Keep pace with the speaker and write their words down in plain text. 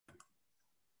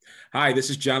Hi, this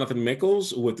is Jonathan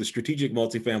Mickles with the Strategic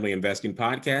Multifamily Investing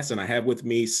Podcast, and I have with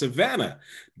me Savannah,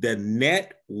 the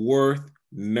net worth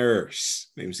nurse.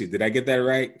 Let me see, did I get that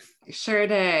right? Sure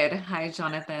did. Hi,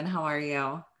 Jonathan. How are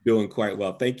you? Doing quite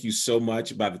well. Thank you so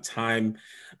much. By the time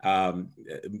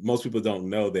most people don't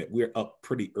know that we're up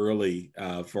pretty early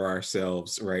for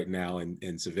ourselves right now,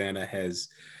 and Savannah has,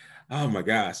 oh my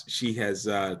gosh, she has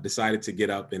decided to get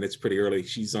up, and it's pretty early.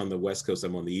 She's on the West Coast.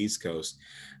 I'm on the East Coast,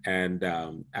 and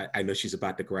I know she's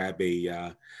about to grab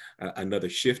another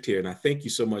shift here. And I thank you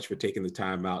so much for taking the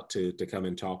time out to come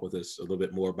and talk with us a little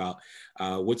bit more about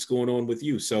what's going on with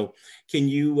you. So, can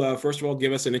you first of all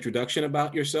give us an introduction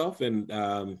about yourself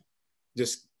and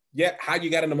just how you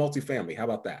got into multifamily? How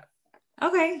about that?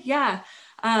 Okay, yeah.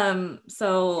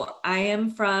 So I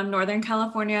am from Northern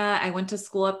California. I went to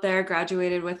school up there,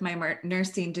 graduated with my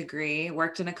nursing degree,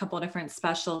 worked in a couple of different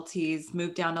specialties,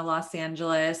 moved down to Los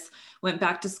Angeles, went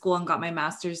back to school and got my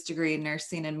master's degree in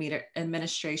nursing and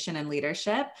administration and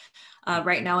leadership.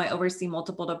 Right now, I oversee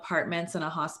multiple departments in a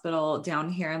hospital down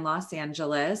here in Los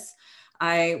Angeles.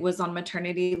 I was on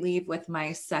maternity leave with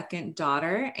my second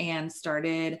daughter and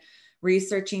started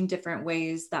researching different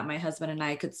ways that my husband and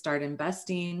I could start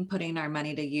investing, putting our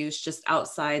money to use just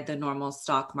outside the normal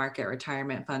stock market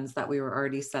retirement funds that we were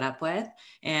already set up with.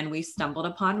 And we stumbled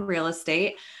upon real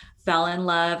estate, fell in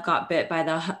love, got bit by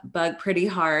the bug pretty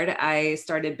hard. I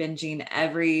started binging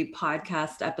every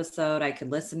podcast episode I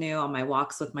could listen to on my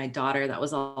walks with my daughter. That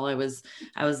was all I was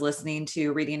listening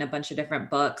to, reading a bunch of different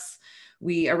books.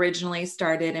 We originally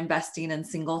started investing in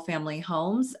single family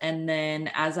homes. And then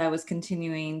as I was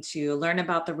continuing to learn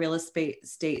about the real estate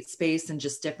space and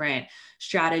just different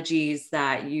strategies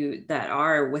that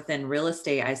are within real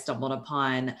estate, I stumbled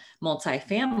upon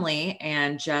multifamily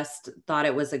and just thought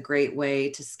it was a great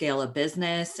way to scale a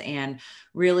business and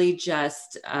really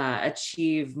just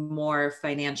achieve more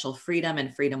financial freedom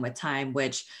and freedom with time,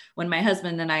 which when my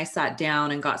husband and I sat down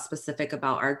and got specific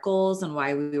about our goals and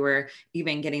why we were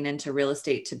even getting into real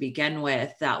estate to begin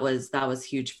with, that was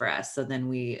huge for us. So then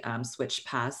we switched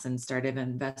paths and started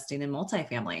investing in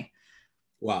multifamily.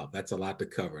 Wow, that's a lot to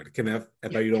cover.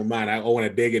 If you don't mind, I want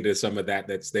to dig into some of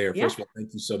that's there. Yeah. First of all,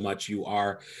 thank you so much. You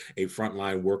are a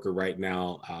frontline worker right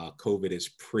now. COVID is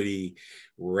pretty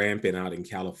rampant out in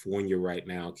California right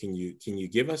now. Can you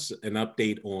give us an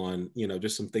update on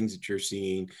just some things that you're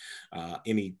seeing?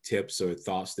 Any tips or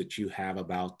thoughts that you have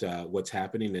about what's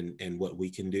happening and what we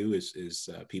can do as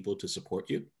people to support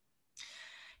you?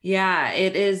 Yeah,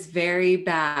 it is very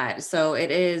bad. So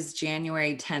it is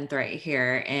January 10th right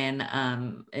here in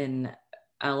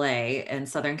LA and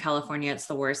Southern California. It's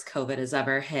the worst COVID has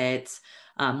ever hit.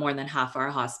 More than half our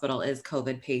hospital is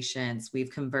COVID patients. We've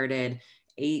converted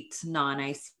 8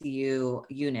 non-ICU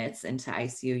units into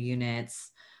ICU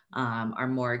units. Our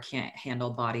morgue can't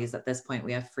handle bodies at this point.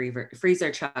 We have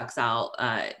freezer trucks out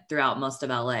throughout most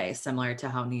of LA, similar to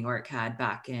how New York had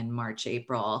back in March,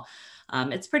 April.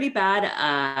 It's pretty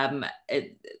bad.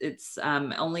 It's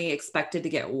only expected to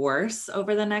get worse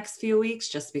over the next few weeks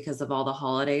just because of all the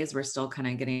holidays. We're still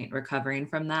kind of recovering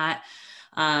from that.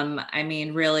 I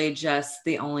mean, really just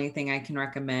the only thing I can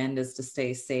recommend is to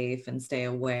stay safe and stay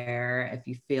aware. If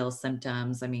you feel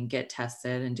symptoms, I mean, get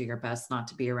tested and do your best not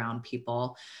to be around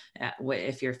people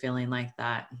if you're feeling like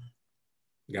that.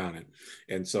 Got it.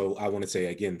 And so I want to say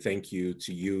again, thank you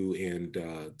to you and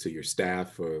to your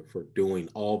staff for doing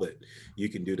all that you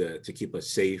can do to keep us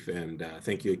safe. And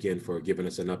thank you again for giving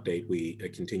us an update. We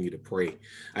continue to pray.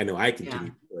 I know I continue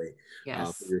to pray for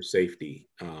Yes. your safety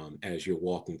as you're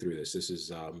walking through this. This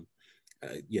is,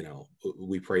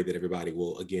 we pray that everybody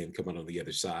will again come out on the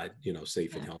other side,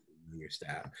 safe and healthy, and your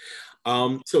staff.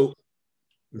 So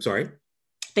I'm sorry.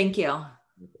 Thank you.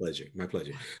 My pleasure. My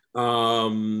pleasure.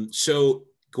 So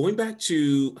going back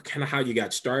to kind of how you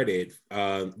got started,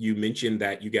 you mentioned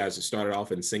that you guys have started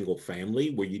off in single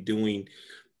family. Were you doing,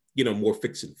 more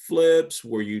fix and flips?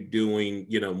 Were you doing,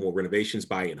 more renovations,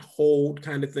 buy and hold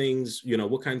kind of things?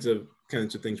 What kinds of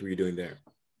things were you doing there?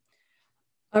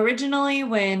 Originally,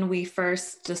 when we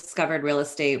first discovered real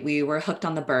estate, we were hooked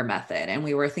on the BRRRR method and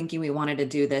we were thinking we wanted to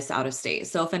do this out of state.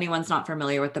 So if anyone's not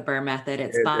familiar with the BRRRR method,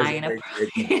 it's buying a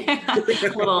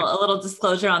little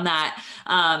disclosure on that.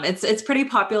 It's pretty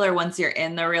popular once you're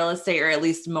in the real estate, or at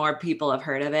least more people have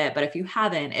heard of it. But if you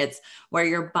haven't, it's where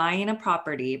you're buying a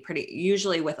property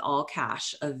usually with all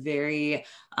cash, a very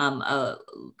a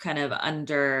kind of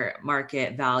under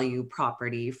market value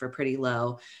property for pretty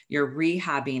low. You're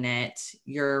rehabbing it,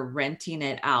 you're renting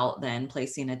it out, then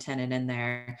placing a tenant in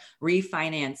there,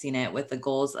 refinancing it with the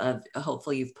goals of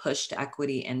hopefully you've pushed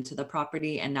equity into the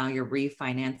property and now you're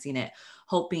refinancing it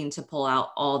hoping to pull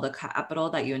out all the capital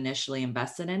that you initially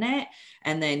invested in it,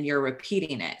 and then you're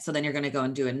repeating it. So then you're going to go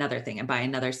and do another thing and buy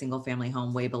another single family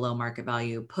home way below market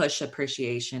value, push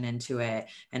appreciation into it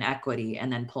and equity,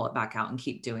 and then pull it back out and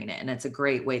keep doing it. And it's a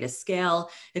great way to scale.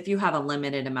 If you have a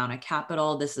limited amount of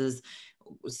capital, this is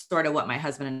sort of what my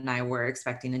husband and I were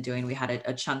expecting and doing. We had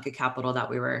a chunk of capital that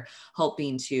we were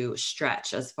hoping to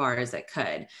stretch as far as it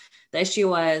could. The issue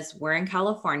was we're in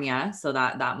California, so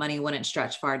that money wouldn't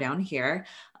stretch far down here.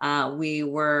 We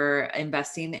were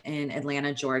investing in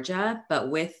Atlanta, Georgia, but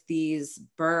with these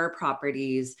BRRRR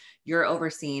properties, you're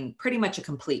overseeing pretty much a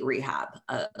complete rehab,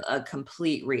 a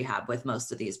complete rehab with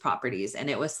most of these properties. And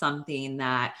it was something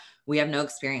that we have no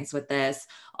experience with this,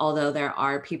 although there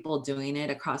are people doing it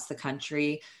across the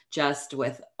country. Just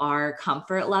with our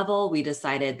comfort level, we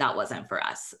decided that wasn't for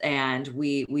us. And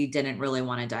we didn't really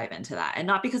want to dive into that. And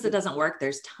not because it doesn't work.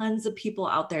 There's tons of people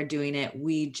out there doing it.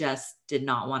 We just did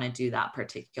not want to do that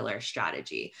particular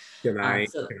strategy. Can I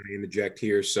interject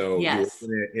here? So yes.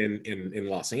 You're in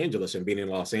Los Angeles, and being in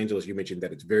Los Angeles, you mentioned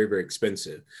that it's very, very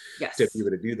expensive to be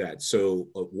able to do that. So,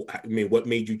 I mean, what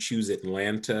made you choose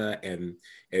Atlanta? And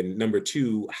number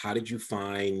two, how did you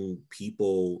find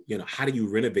people, how do you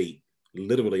renovate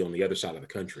literally on the other side of the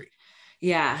country?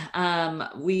 Yeah,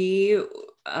 we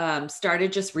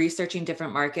started just researching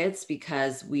different markets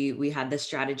because we had this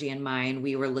strategy in mind.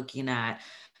 We were looking at,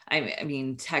 I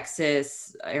mean,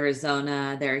 Texas,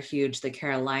 Arizona, they're huge, the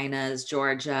Carolinas,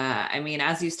 Georgia. I mean,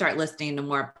 as you start listening to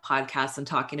more podcasts and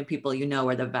talking to people,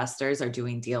 where the investors are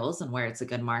doing deals and where it's a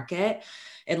good market.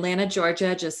 Atlanta,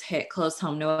 Georgia just hit close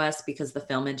home to us because the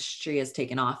film industry has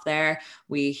taken off there.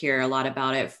 We hear a lot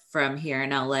about it from here in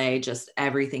LA, just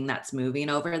everything that's moving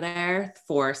over there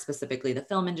for specifically the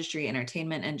film industry,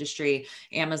 entertainment industry.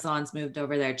 Amazon's moved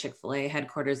over there, Chick-fil-A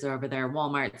headquarters are over there,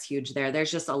 Walmart's huge there.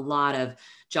 There's just a lot of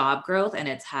job growth, and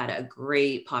it's had a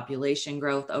great population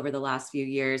growth over the last few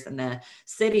years. And the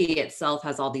city itself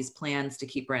has all these plans to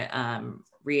keep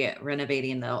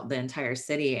renovating the entire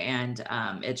city, and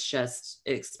it's just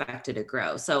expected to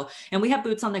grow. So, and we have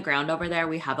boots on the ground over there.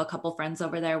 We have a couple friends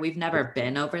over there. We've never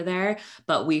been over there,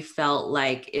 but we felt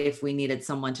like if we needed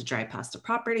someone to drive past a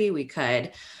property, we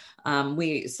could.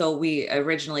 We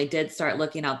originally did start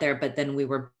looking out there, but then we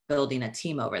were building a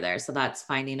team over there. So that's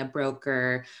finding a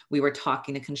broker. We were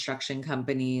talking to construction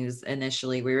companies.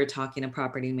 Initially, we were talking to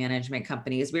property management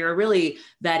companies. We were really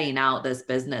vetting out this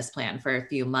business plan for a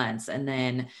few months. And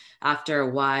then after a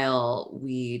while,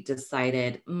 we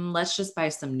decided, let's just buy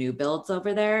some new builds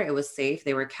over there. It was safe.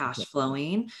 They were cash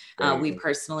flowing. We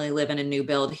personally live in a new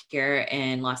build here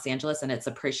in Los Angeles, and it's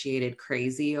appreciated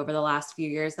crazy over the last few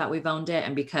years that we've owned it.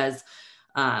 And because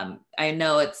I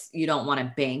know you don't want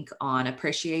to bank on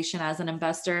appreciation as an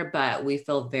investor, but we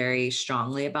feel very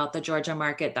strongly about the Georgia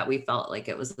market, that we felt like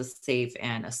it was a safe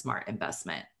and a smart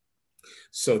investment.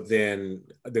 So then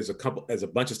there's a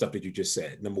bunch of stuff that you just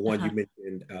said. Number one, you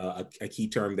mentioned a key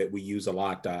term that we use a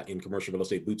lot in commercial real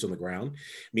estate, boots on the ground,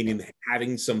 meaning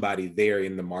having somebody there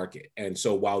in the market. And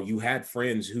so while you had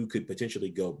friends who could potentially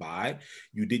go buy,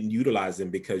 you didn't utilize them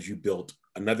because you built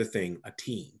another thing, a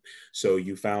team. So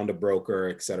you found a broker,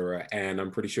 et cetera. And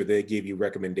I'm pretty sure they gave you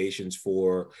recommendations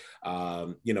for,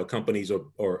 companies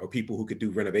or people who could do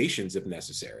renovations if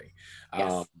necessary.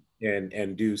 Yes.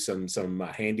 And do some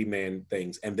handyman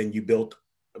things. And then you built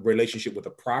a relationship with a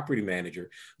property manager.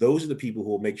 Those are the people who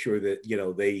will make sure that,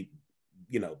 they,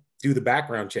 do the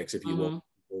background checks, if you will,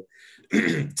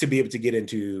 to be able to get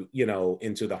into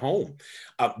the home.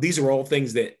 These are all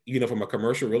things that, from a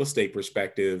commercial real estate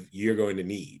perspective, you're going to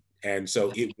need. And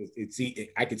so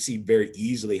I could see very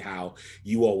easily how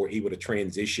you all were able to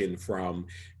transition from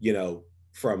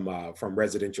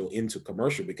residential into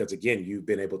commercial, because again, you've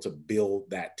been able to build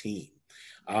that team.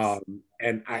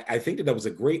 And I think that was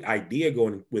a great idea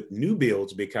going with new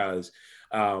builds, because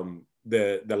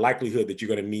the likelihood that you're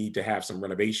going to need to have some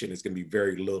renovation is going to be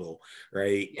very little,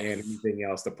 right? Yes. And anything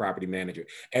else, the property manager.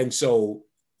 And so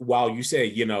while you say,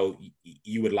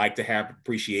 you would like to have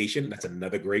appreciation, that's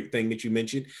another great thing that you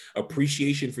mentioned.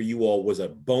 Appreciation for you all was a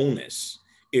bonus.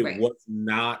 It was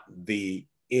not the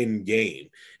end game.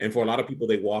 And for a lot of people,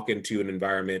 they walk into an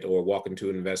environment or walk into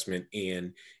an investment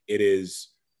and it is,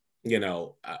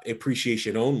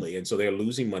 appreciation only. And so they're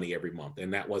losing money every month.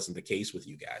 And that wasn't the case with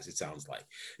you guys. It sounds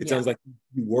like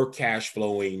you were cash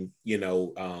flowing,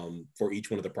 for each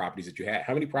one of the properties that you had.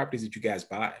 How many properties did you guys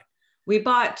buy? We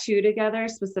bought 2 together,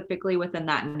 specifically within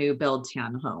that new build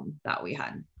townhome that we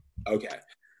had. Okay.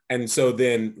 And so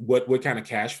then what kind of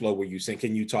cash flow were you seeing?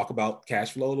 Can you talk about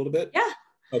cash flow a little bit? Yeah.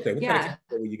 Okay. What kind of cash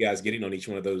flow were you guys getting on each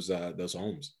one of those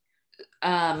homes?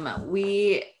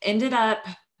 We ended up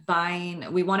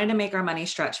we wanted to make our money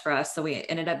stretch for us. So we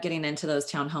ended up getting into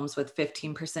those townhomes with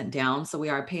 15% down. So we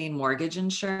are paying mortgage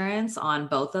insurance on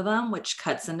both of them, which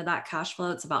cuts into that cash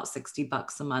flow. It's about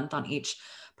 $60 a month on each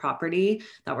property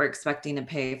that we're expecting to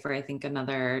pay for, I think,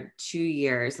 another 2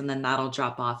 years. And then that'll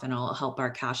drop off and it'll help our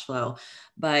cash flow.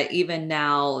 But even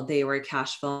now they were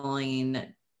cash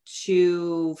flowing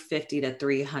 250 to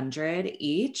 300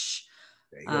 each.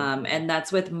 And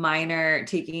that's with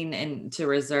taking into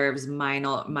reserves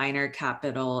minor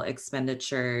capital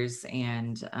expenditures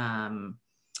and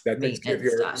that takes care of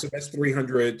your, so that's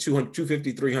 300, 200,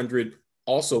 250, 300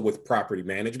 also with property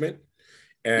management.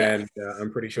 And yes.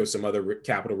 I'm pretty sure some other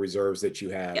capital reserves that you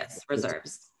have. Yes,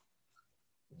 reserves.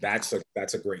 That's a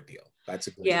great deal. That's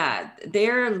a great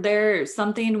deal. They're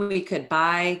something we could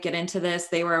buy, get into this.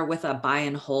 They were with a buy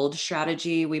and hold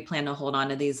strategy. We plan to hold on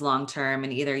to these long term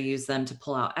and either use them to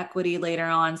pull out equity later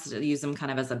on, so to use them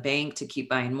kind of as a bank to keep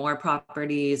buying more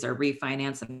properties or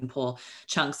refinance and pull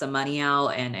chunks of money out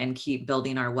and keep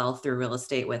building our wealth through real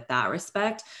estate with that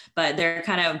respect. But they're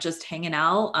kind of just hanging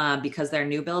out because they're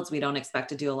new builds. We don't expect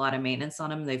to do a lot of maintenance on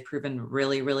them. They've proven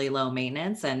really, really low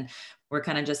maintenance and we're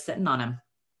kind of just sitting on them.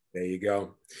 There you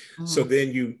go. So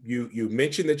then you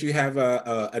mentioned that you have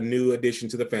a new addition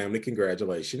to the family.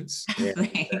 Congratulations.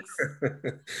 Thanks.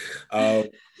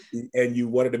 And you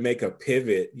wanted to make a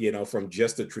pivot, from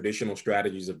just the traditional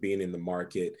strategies of being in the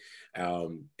market.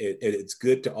 It's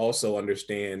good to also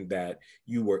understand that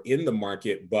you were in the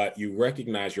market, but you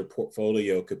recognize your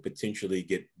portfolio could potentially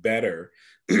get better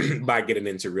by getting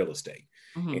into real estate.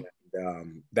 Mm-hmm.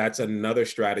 That's another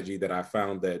strategy that I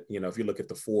found that, if you look at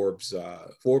the Forbes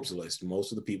list,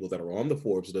 most of the people that are on the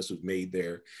Forbes list who've made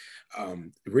their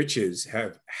riches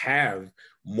have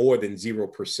more than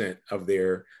 0% of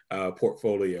their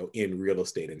portfolio in real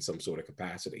estate in some sort of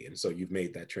capacity. And so you've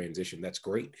made that transition. That's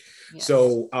great. Yes.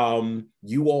 So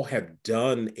you all have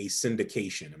done a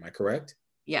syndication. Am I correct?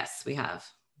 Yes, we have.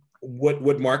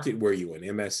 What market were you in?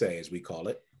 MSA, as we call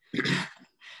it.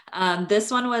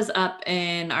 This one was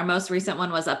our most recent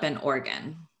one was up in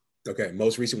Oregon. Okay,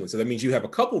 most recent one. So that means you have a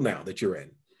couple now that you're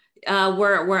in.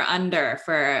 We're under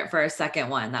for a second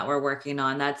one that we're working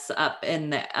on. That's up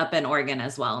in Oregon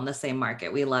as well, in the same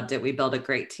market. We loved it. We built a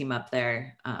great team up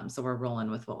there. So we're rolling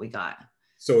with what we got.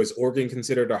 So is Oregon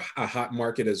considered a hot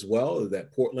market as well,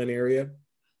 that Portland area?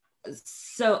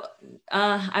 So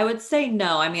I would say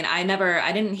no. I mean, I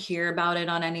didn't hear about it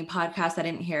on any podcast. I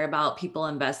didn't hear about people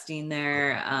investing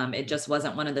there. It just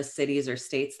wasn't one of the cities or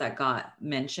states that got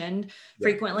mentioned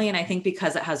frequently. And I think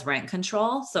because it has rent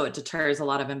control, so it deters a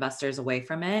lot of investors away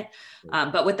from it.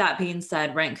 But with that being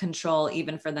said, rent control,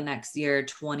 even for the next year,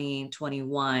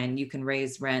 2021, you can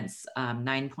raise rents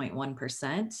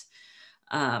 9.1%.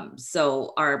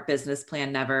 So our business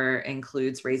plan never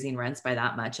includes raising rents by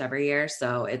that much every year.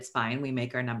 So it's fine. We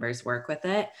make our numbers work with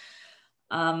it.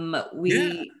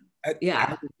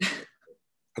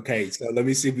 Okay, so let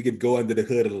me see if we could go under the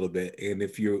hood a little bit. And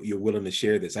if you're willing to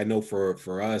share this, I know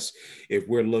for us, if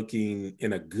we're looking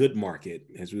in a good market,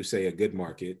 as we say, a good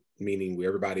market, meaning where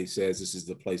everybody says this is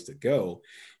the place to go,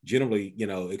 generally,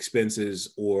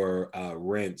 expenses or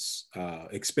rents,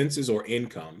 expenses or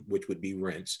income, which would be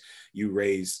rents, you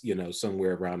raise,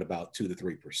 somewhere around about 2 to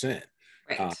 3%.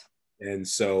 Right. And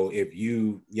so if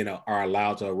you, are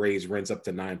allowed to raise rents up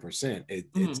to 9%,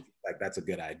 it's like, that's a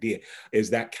good idea.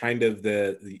 Is that kind of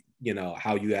the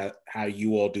how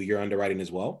you all do your underwriting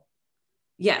as well?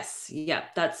 Yes.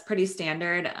 Yep. That's pretty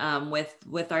standard.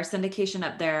 With our syndication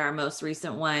up there, our most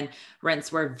recent one,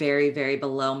 rents were very, very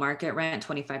below market rent,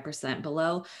 25%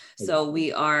 below. So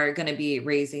we are going to be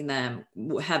raising them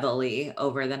heavily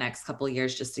over the next couple of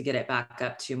years just to get it back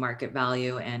up to market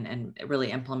value and really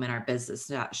implement our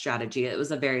business strategy. It was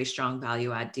a very strong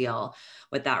value add deal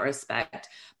with that respect.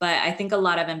 But I think a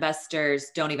lot of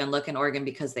investors don't even look in Oregon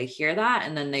because they hear that.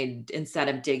 And then they, instead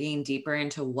of digging deeper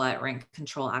into what rent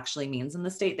control actually means in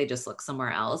the state, they just look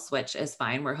somewhere else, which is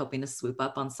fine. We're hoping to swoop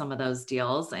up on some of those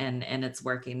deals and it's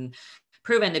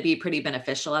proven to be pretty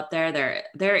beneficial up there.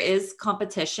 There is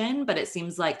competition, but it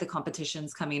seems like the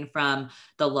competition's coming from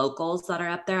the locals that are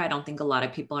up there. I don't think a lot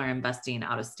of people are investing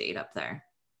out of state up there.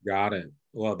 Got it.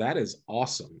 Well, that is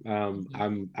awesome.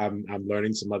 I'm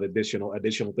learning some other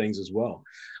additional things as well.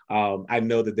 I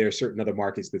know that there are certain other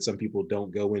markets that some people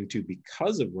don't go into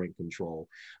because of rent control,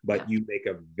 but you make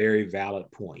a very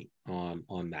valid point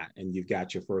on that. And you've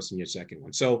got your first and your second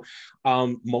one. So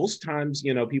most times,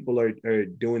 people are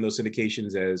doing those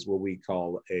syndications as what we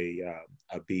call a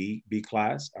B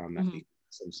class. Not B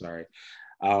class, I'm sorry.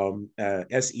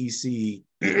 SEC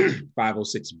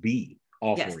 506B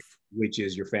offering. Yes. Which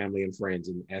is your family and friends,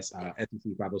 and SEC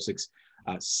 506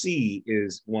 C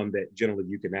is one that generally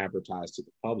you can advertise to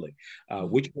the public.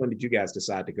 Which one did you guys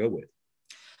decide to go with?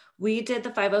 We did the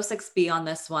 506B on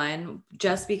this one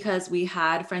just because we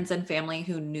had friends and family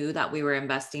who knew that we were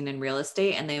investing in real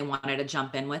estate and they wanted to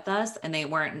jump in with us, and they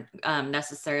weren't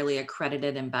necessarily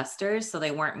accredited investors. So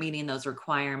they weren't meeting those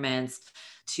requirements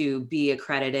to be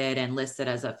accredited and listed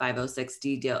as a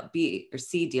 506D deal, B or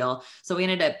C deal. So we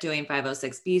ended up doing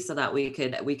 506B so that we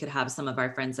could have some of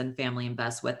our friends and family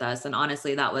invest with us. And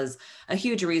honestly, that was a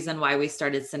huge reason why we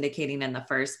started syndicating in the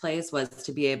first place, was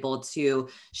to be able to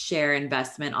share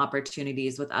investment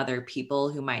opportunities with other people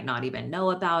who might not even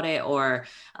know about it, or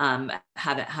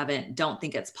don't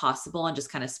think it's possible, and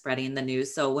just kind of spreading the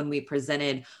news. So when we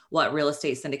presented what real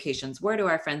estate syndications were to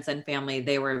our friends and family,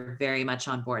 they were very much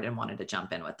on board and wanted to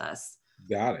jump in with us.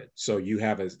 Got it. So you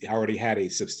have already had a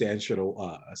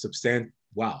substantial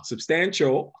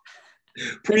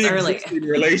pre-existing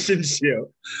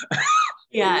relationship.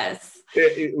 Yes.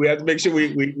 We have to make sure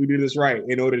we do this right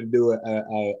in order to do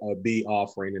a B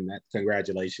offering, and that,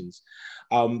 congratulations.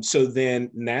 So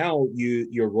then now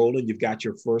you're rolling. You've got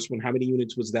your first one. How many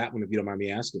units was that one, if you don't mind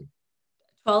me asking?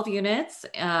 12 units.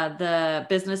 The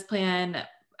business plan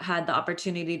had the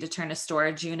opportunity to turn a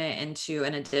storage unit into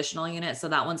an additional unit. So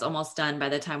that one's almost done. By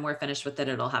the time we're finished with it,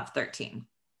 it'll have 13.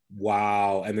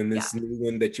 Wow. And then this new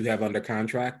one that you have under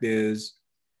contract is?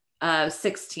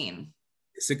 16.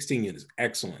 16 units.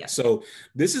 Excellent. Yeah. So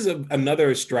this is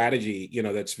another strategy,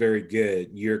 that's very good.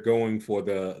 You're going for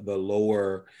the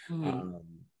lower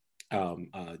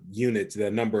units,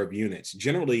 the number of units.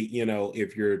 Generally,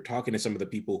 if you're talking to some of the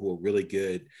people who are really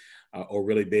good or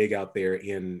really big out there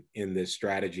in this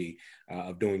strategy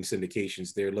of doing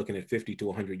syndications, they're looking at 50 to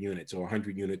 100 units or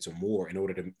 100 units or more in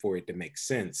order for it to make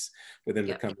sense for them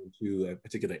to come into a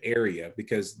particular area,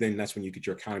 because then that's when you get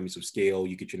your economies of scale,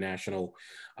 you get your national,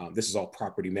 this is all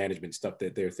property management stuff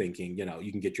that they're thinking,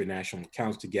 you can get your national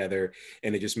accounts together,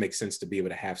 and it just makes sense to be able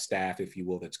to have staff, if you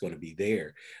will, that's going to be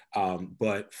there.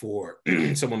 But for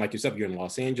someone like yourself, you're in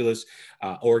Los Angeles,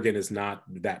 Oregon is not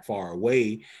that far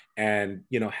away. And,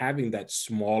 having that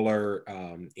smaller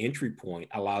entry point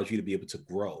allows you to be able to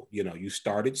grow. You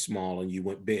started small and you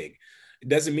went big. It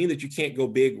doesn't mean that you can't go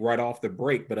big right off the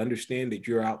break, but understand that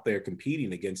you're out there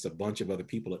competing against a bunch of other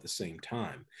people at the same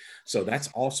time. So that's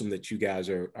awesome that you guys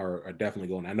are definitely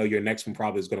going. I know your next one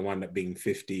probably is going to wind up being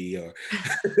 50 or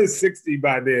 60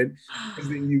 by then. Because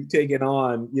then you've taken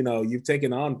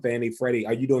on Fannie Freddie.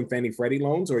 Are you doing Fannie Freddie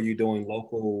loans, or are you doing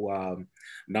local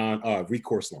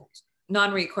non-recourse loans?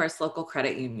 Non-recourse local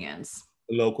credit unions.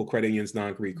 Local credit unions,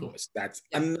 non-recourse. That's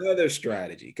another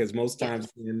strategy, because most times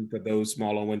for those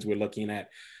smaller ones we're looking at,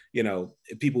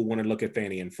 people want to look at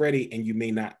Fannie and Freddie, and you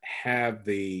may not have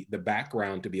the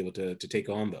background to be able to take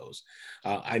on those.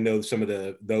 I know some of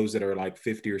those that are like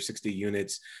 50 or 60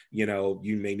 units, you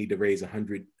may need to raise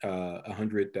 $1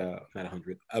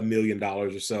 million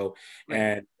or so. Right.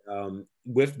 And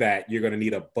with that, you're going to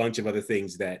need a bunch of other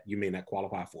things that you may not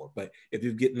qualify for. But if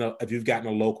you've gotten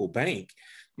a local bank,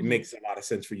 it makes a lot of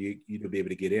sense for you to be able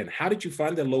to get in. How did you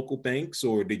find the local banks,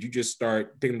 or did you just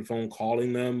start picking the phone,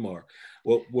 calling them, or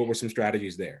what were some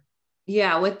strategies there?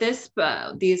 Yeah, with these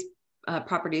properties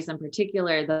in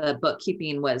particular, the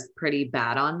bookkeeping was pretty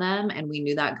bad on them, and we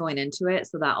knew that going into it.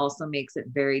 So that also makes it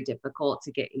very difficult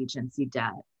to get agency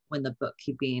debt when the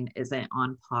bookkeeping isn't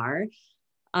on par.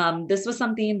 This was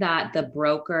something that the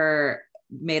broker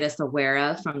made us aware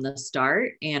of from the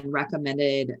start, and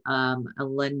recommended a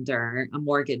lender, a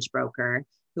mortgage broker,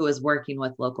 who was working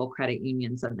with local credit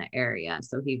unions in the area.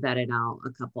 So he vetted out a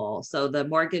couple. So the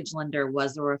mortgage lender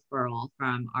was a referral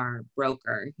from our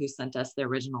broker who sent us the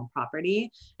original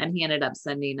property, and he ended up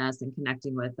sending us and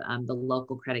connecting with the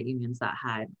local credit unions that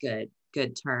had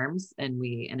good terms, and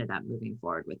we ended up moving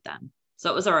forward with them.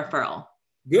 So it was a referral.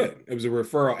 Good. It was a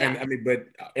referral. Yeah. And but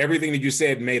everything that you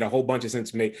said made a whole bunch of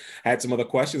sense. Had some other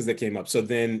questions that came up. So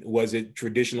then, was it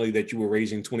traditionally that you were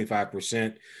raising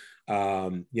 25%,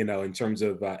 in terms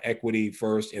of equity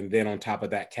first, and then on top of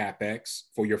that, CapEx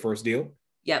for your first deal?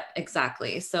 Yep,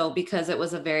 exactly. So because it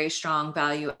was a very strong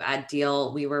value add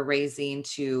deal, we were raising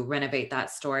to renovate that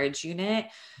storage unit.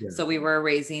 Yeah. So we were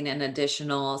raising an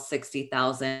additional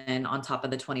 60,000 on top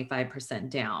of the 25%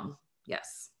 down.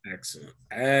 Yes.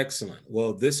 Excellent.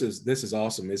 Well, this is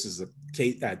awesome. This is a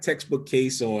textbook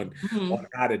case on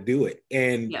how to do it.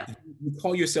 And you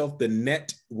call yourself the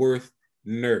net worth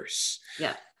nurse.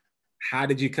 Yeah. How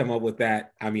did you come up with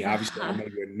that? I mean, obviously I know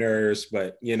you're a nurse,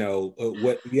 but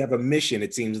what you have a mission,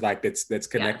 it seems like that's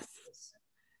connected. Yes.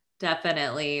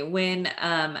 Definitely. When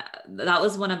that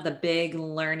was one of the big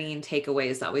learning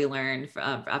takeaways that we learned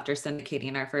after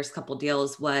syndicating our first couple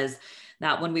deals, was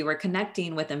that when we were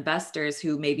connecting with investors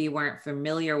who maybe weren't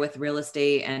familiar with real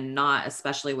estate and not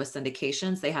especially with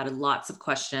syndications, they had lots of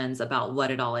questions about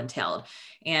what it all entailed.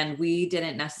 And we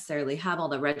didn't necessarily have all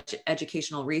the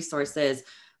educational resources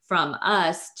from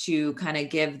us to kind of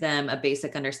give them a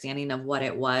basic understanding of what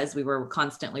it was. We were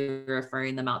constantly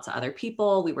referring them out to other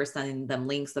people. We were sending them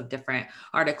links of different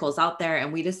articles out there.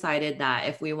 And we decided that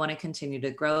if we want to continue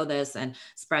to grow this and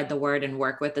spread the word and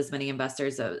work with as many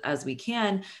investors as we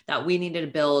can, that we needed to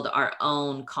build our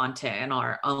own content and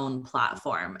our own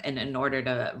platform. And in order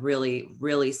to really,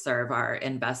 really serve our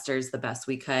investors the best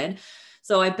we could.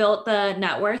 So I built the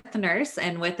Net Worth Nurse,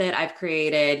 and with it, I've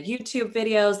created YouTube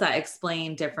videos that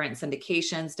explain different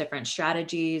syndications, different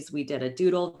strategies. We did a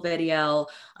doodle video.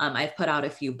 I've put out a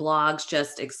few blogs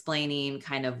just explaining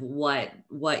kind of what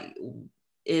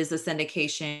is a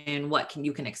syndication, what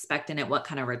you can expect in it, what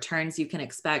kind of returns you can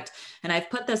expect. And I've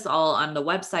put this all on the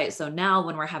website. So now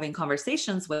when we're having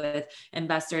conversations with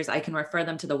investors, I can refer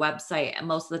them to the website. And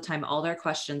most of the time, all their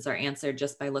questions are answered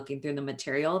just by looking through the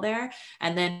material there.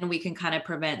 And then we can kind of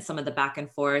prevent some of the back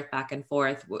and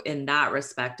forth in that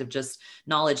respect of just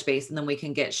knowledge base. And then we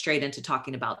can get straight into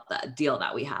talking about the deal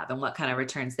that we have and what kind of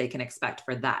returns they can expect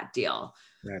for that deal.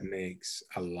 That makes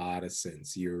a lot of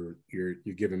sense. You're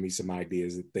giving me some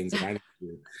ideas of things that I need to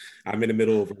do. I'm in the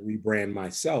middle of a rebrand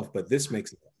myself, but this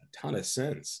makes a ton of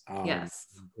sense. Yes.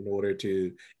 In order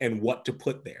to, and what to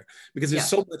put there, because there's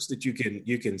so much that you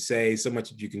can say, so much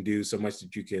that you can do, so much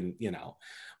that you can,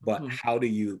 but how do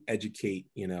you educate,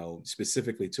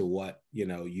 specifically to what,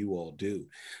 you all do?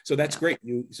 So that's great.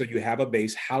 So you have a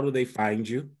base. How do they find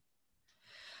you?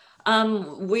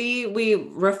 We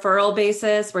referral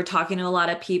basis. We're talking to a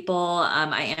lot of people.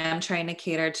 I am trying to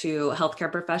cater to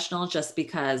healthcare professionals just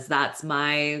because that's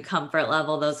my comfort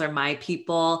level. Those are my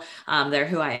people. They're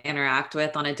who I interact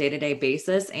with on a day-to-day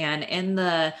basis. And in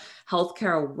the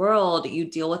healthcare world, you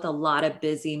deal with a lot of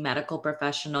busy medical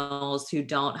professionals who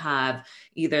don't have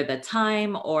either the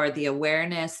time or the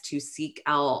awareness to seek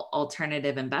out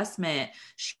alternative investment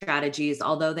strategies.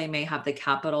 Although they may have the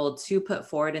capital to put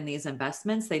forward in these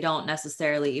investments, they don't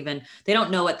necessarily they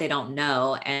don't know what they don't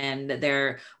know. And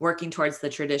they're working towards the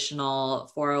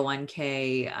traditional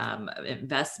 401k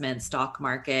investment stock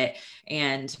market.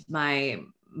 And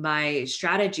my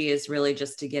strategy is really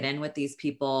just to get in with these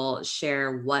people,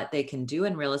 share what they can do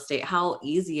in real estate, how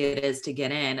easy it is to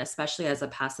get in, especially as a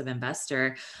passive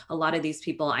investor. A lot of these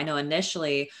people, I know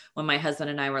initially when my husband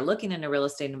and I were looking into real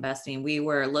estate investing, we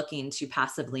were looking to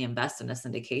passively invest in a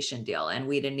syndication deal. And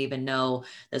we didn't even know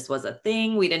this was a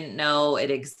thing. We didn't know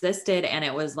it existed. And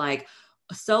it was like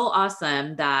so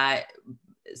awesome that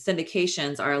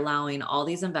syndications are allowing all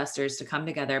these investors to come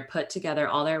together, put together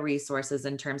all their resources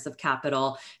in terms of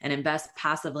capital and invest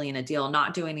passively in a deal,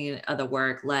 not doing any other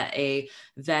work, let a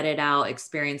vetted out,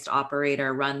 experienced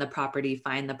operator run the property,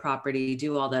 find the property,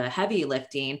 do all the heavy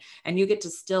lifting, and you get to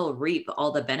still reap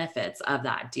all the benefits of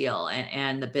that deal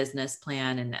and the business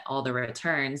plan and all the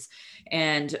returns.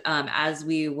 And as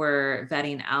we were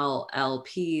vetting out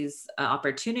LPs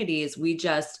opportunities, we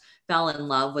just fell in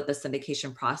love with the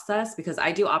syndication process because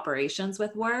I do operations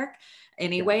with work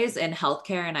anyways in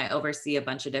healthcare, and I oversee a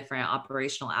bunch of different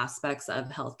operational aspects of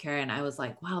healthcare. And I was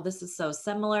like, wow, this is so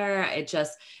similar.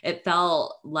 It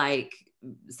felt like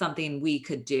something we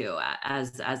could do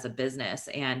as a business.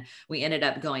 And we ended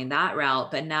up going that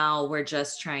route. But now we're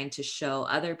just trying to show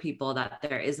other people that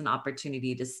there is an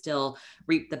opportunity to still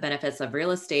reap the benefits of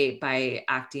real estate by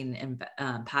acting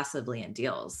passively in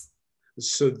deals.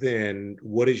 So then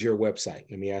what is your website?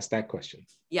 Let me ask that question.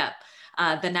 Yep.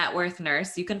 The Net Worth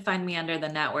Nurse. You can find me under the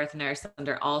Net Worth Nurse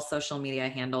under all social media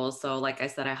handles. So like I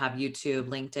said, I have YouTube,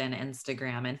 LinkedIn,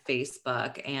 Instagram, and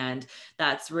Facebook. And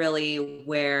that's really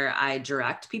where I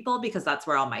direct people because that's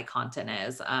where all my content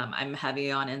is. I'm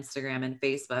heavy on Instagram and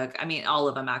Facebook. I mean, all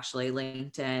of them actually,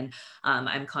 LinkedIn.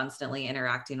 I'm constantly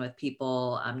interacting with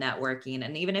people, networking.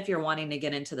 And even if you're wanting to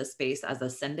get into the space as a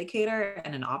syndicator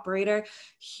and an operator,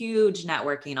 huge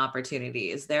networking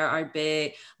opportunities. There are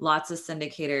lots of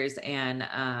syndicators and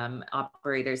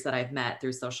operators that I've met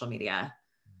through social media.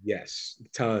 Yes,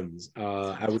 tons.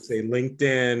 I would say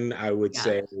LinkedIn. I would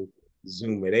say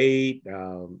Zoom at 8.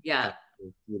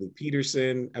 Julie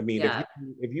Peterson. I mean,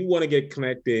 if you want to get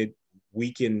connected,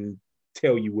 we can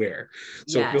tell you where.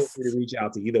 So feel free to reach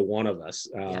out to either one of us,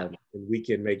 and we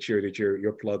can make sure that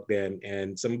you're plugged in.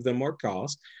 And some of them are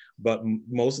cost, but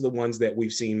most of the ones that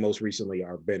we've seen most recently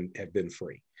have been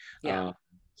free.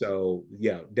 So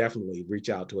definitely reach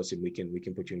out to us and we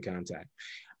can put you in contact.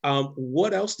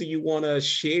 What else do you want to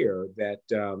share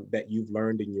that you've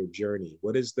learned in your journey?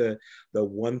 What is the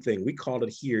one thing we call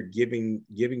it here, giving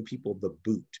people the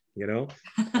boot? You know,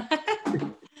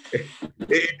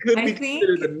 it could I be think,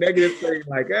 considered a negative thing,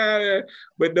 like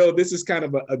but no, this is kind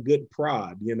of a good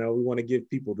prod. You know, we want to give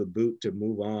people the boot to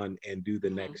move on and do the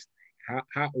Mhm. next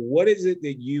thing. What is it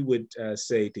that you would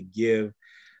say to give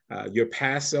your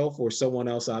past self or someone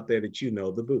else out there that you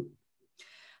know the boot?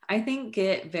 I think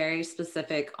get very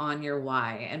specific on your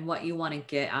why and what you want to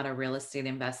get out of real estate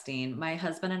investing. My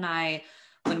husband and I,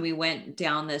 when we went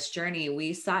down this journey,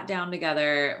 we sat down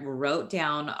together, wrote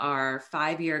down our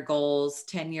 5 year goals,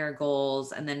 10 year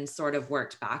goals, and then sort of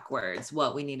worked backwards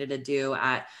what we needed to do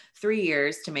at 3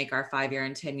 years to make our 5 year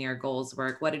and 10 year goals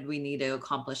work. What did we need to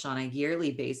accomplish on a yearly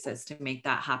basis to make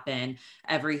that happen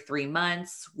every 3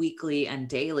 months, weekly, and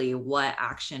daily? What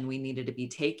action we needed to be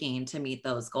taking to meet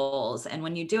those goals. And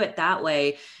when you do it that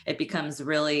way, it becomes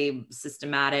really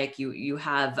systematic. You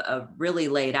have really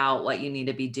laid out what you need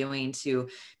to be doing to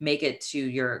make it to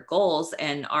your goals.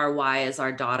 And our why is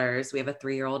our daughters. We have a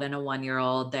 3 year old and a 1 year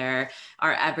old. They're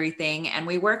our everything. And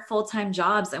we work full time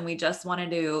jobs, and we just wanted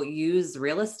to use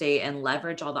real estate and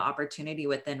leverage all the opportunity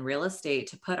within real estate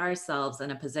to put ourselves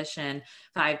in a position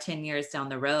 5, 10 years down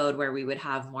the road where we would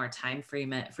have more time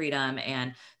freedom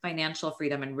and financial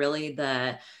freedom, and really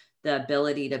the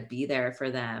ability to be there for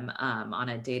them on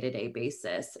a day-to-day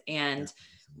basis. And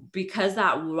because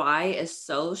that why is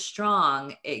so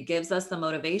strong, it gives us the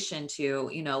motivation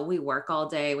to, we work all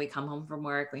day, we come home from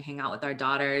work, we hang out with our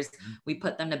daughters, we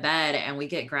put them to bed, and we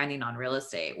get grinding on real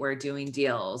estate. We're doing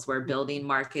deals, we're building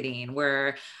marketing,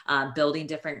 we're building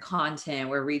different content,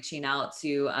 we're reaching out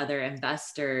to other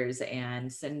investors and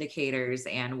syndicators,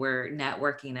 and we're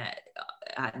networking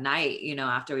at night,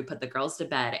 after we put the girls to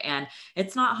bed. And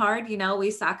it's not hard,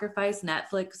 we sacrifice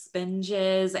Netflix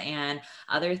binges and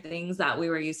other things that we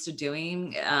were used to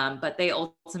doing, but they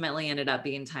ultimately ended up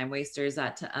being time wasters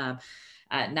at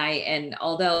night. And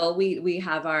although we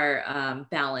have our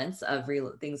balance of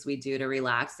things we do to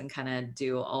relax and kind of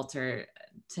do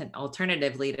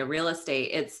alternatively to real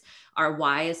estate, it's our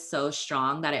why is so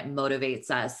strong that it motivates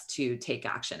us to take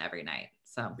action every night.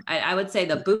 So I would say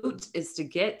the boot is to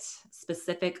get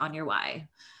specific on your why.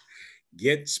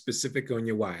 Get specific on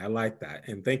your why. I like that,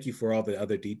 and thank you for all the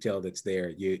other detail that's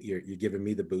there. You're giving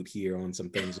me the boot here on some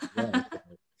things as well.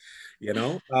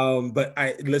 But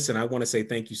I want to say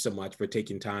thank you so much for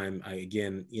taking time.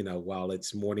 Again, while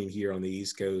it's morning here on the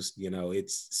East Coast,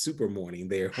 it's super morning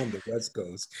there on the West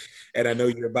Coast, and I know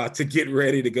you're about to get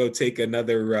ready to go take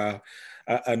another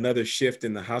shift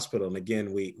in the hospital. And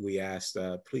again, we asked,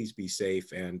 please be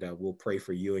safe, and we'll pray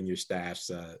for you and your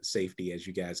staff's safety as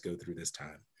you guys go through this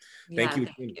time. Thank Yeah, you.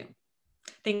 thank you.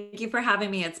 Thank you for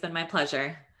having me. It's been my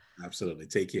pleasure. Absolutely.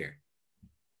 Take care.